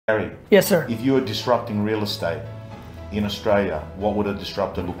Gary. Yes, sir. If you were disrupting real estate in Australia, what would a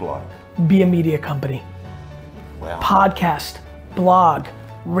disruptor look like? Be a media company. Wow. Podcast, blog,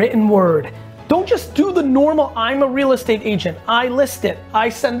 written word. Don't just do the normal, I'm a real estate agent, I list it, I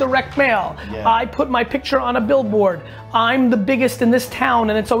send direct mail, I put my picture on a billboard, I'm the biggest in this town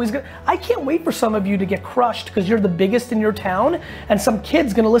and it's always good. I can't wait for some of you to get crushed because you're the biggest in your town and some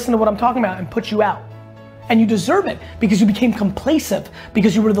kid's gonna listen to what I'm talking about and put you out. And you deserve it because you became complacent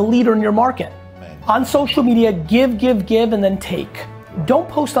because you were the leader in your market. Man. On social media, give, and then take. Don't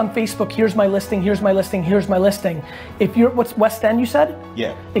post on Facebook, here's my listing, here's my listing, here's my listing. If you're, what's West End you said?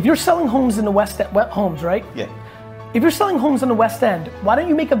 Yeah. If you're selling homes in the West End, homes, right? Yeah. If you're selling homes in the West End, why don't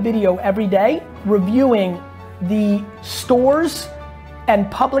you make a video every day reviewing the stores and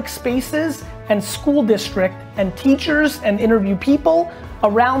public spaces and school district and teachers and interview people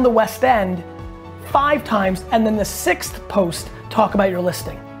around the West End 5 times, and then the 6th post talk about your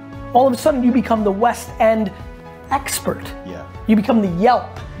listing. All of a sudden you become the West End expert. Yeah. You become the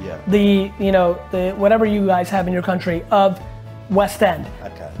Yelp, yeah. the whatever you guys have in your country of West End.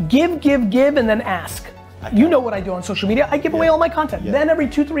 Okay. Give, and then ask. Okay. You know what I do on social media. I give away all my content. Yeah. Then every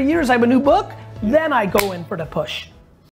 2-3 years I have a new book. Yeah. Then I go in for the push.